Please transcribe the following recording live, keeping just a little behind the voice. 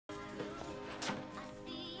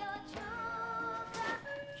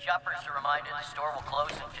Shoppers are reminded the store will close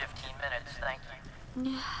in 15 minutes. Thank you.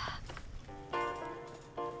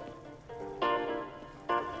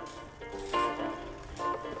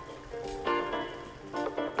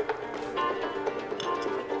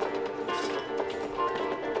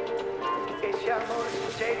 Ese amor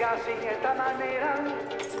llega sin esta manera,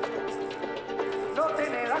 no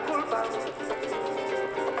tiene la culpa.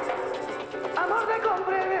 Amor de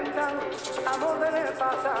compra y venta, amor del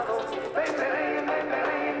pasado. Ven, ven, ven, ven,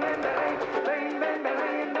 ven, ven, ven, ven,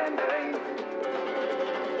 ven, ven, ven.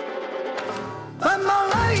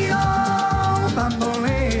 Bamboleo,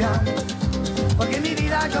 bambolea, porque mi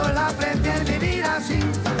vida yo la prefiero vivir así.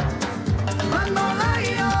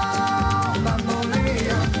 Bamboleo,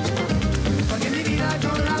 bambolea, porque mi vida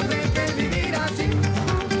yo la prefiero vivir así.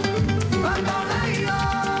 Bamboleo,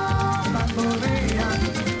 bambolea,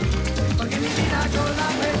 porque mi vida yo la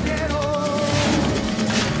prefiero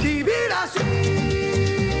vivir así.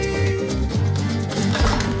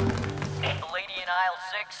 The lady in aisle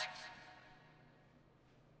 6.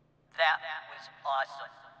 That was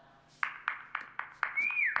awesome.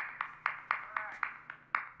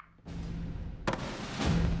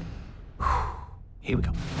 Here we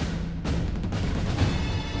go.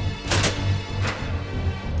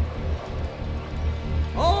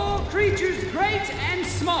 All creatures great and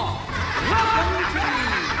small, welcome to the...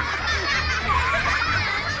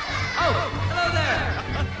 Oh, hello there.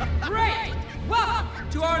 Great. Welcome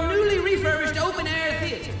to our newly refurbished open-air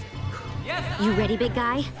theater. Yes, You ready, big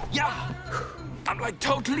guy? Yeah, I'm like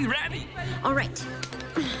totally ready. All right.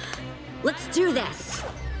 Let's do this.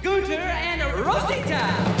 Gunter and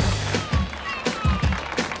Rosita.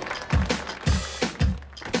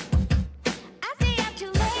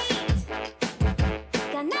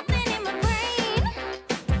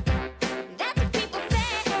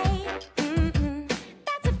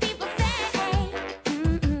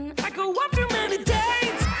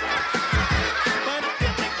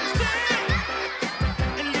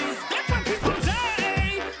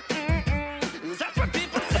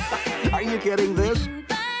 Are you getting this?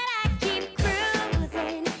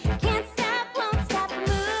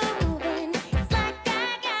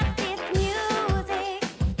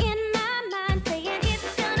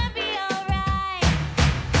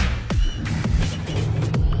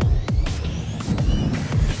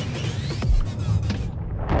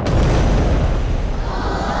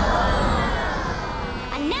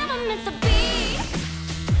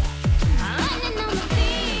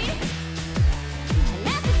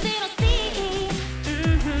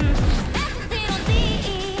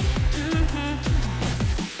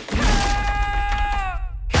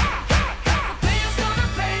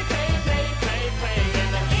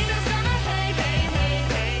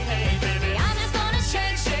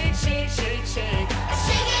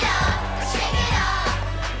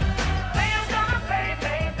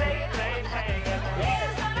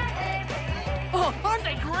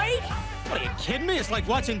 Kidding me? It's like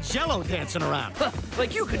watching Jell-O dancing around.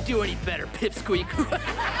 Like you could do any better, Pipsqueak. All right.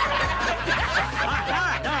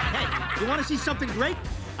 Hey, you want to see something great?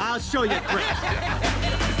 I'll show you great.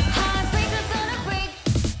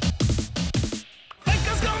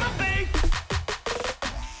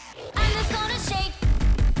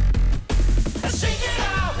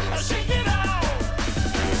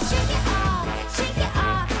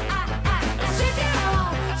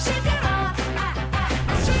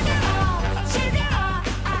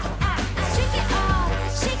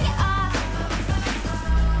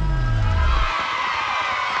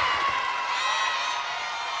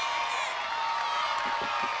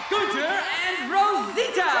 Gunter and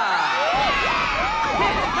Rosita.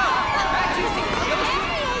 Back to you,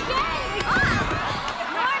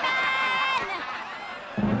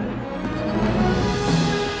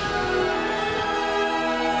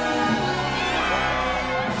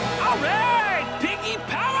 All right, piggy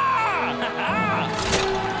power!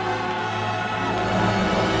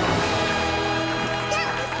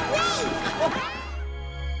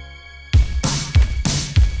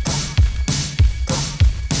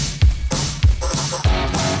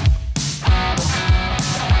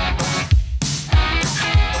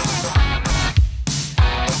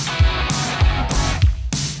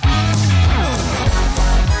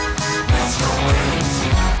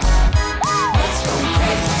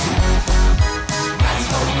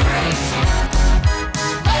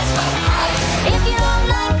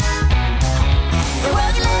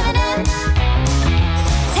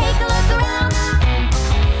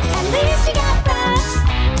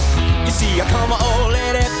 I called my old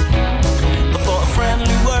lady for a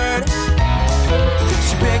friendly word.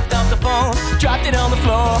 She picked up the phone, dropped it on the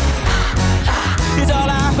floor. It's all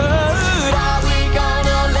I heard. Are we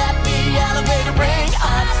gonna let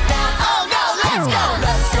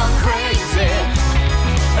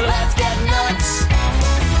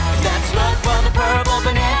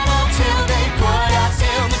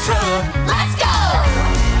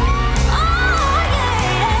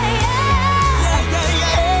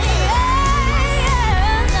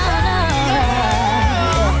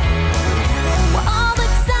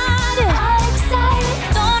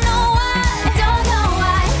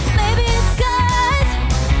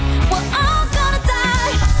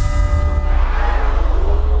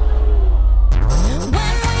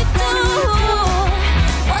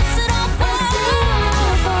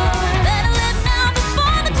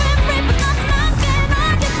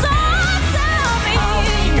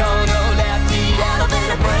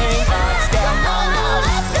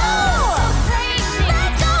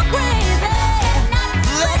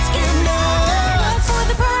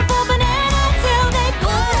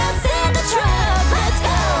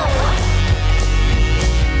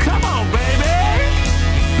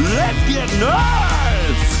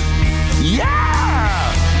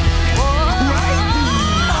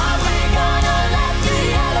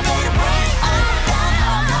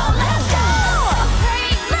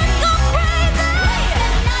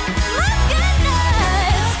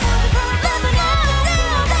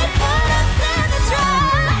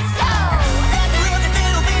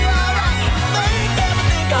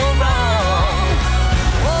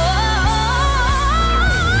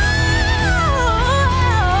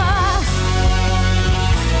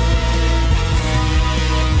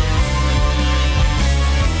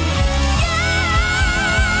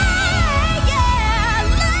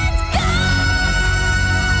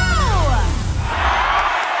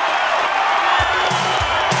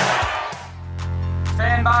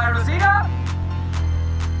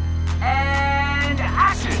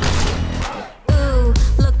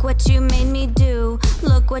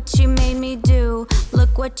what you made me do.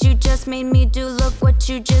 Look what you just made me do. Look what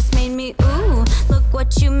you just made me. Ooh, look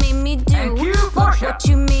what you made me do. Look what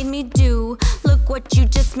you made me do. Look what you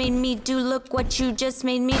just made me do. Look what you just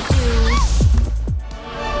made me do.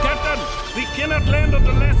 Captain, we cannot land on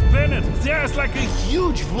the last planet. There's like a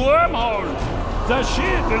huge wormhole. The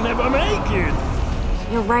ship will never make it.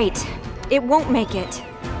 You're right. It won't make it.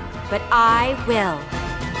 But I will.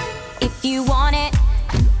 If you want it,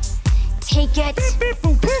 take it.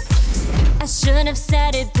 I should have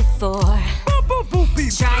said it before.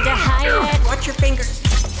 Tried to hide it. Watch your fingers.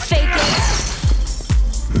 Fake it.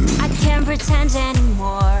 I can't pretend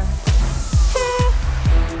anymore.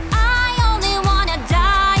 I only wanna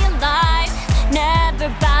die alive, never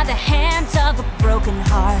by the hands of a broken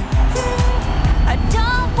heart. I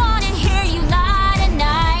don't wanna hear you lie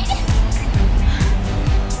tonight.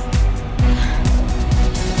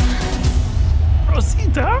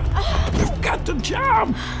 Rosita, you've got to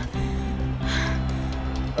jump.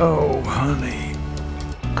 Oh, honey.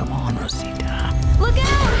 Come on, Rosita. Look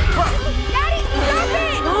out! Daddy, stop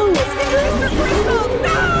it! Oh, Mr.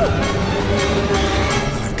 No!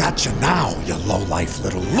 I've got you now, you low-life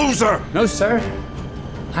little loser! No, sir.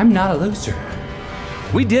 I'm not a loser.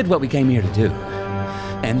 We did what we came here to do.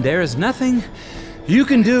 And there is nothing you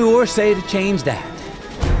can do or say to change that.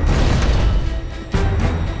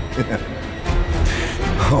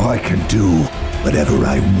 Oh, I can do whatever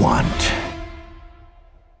I want.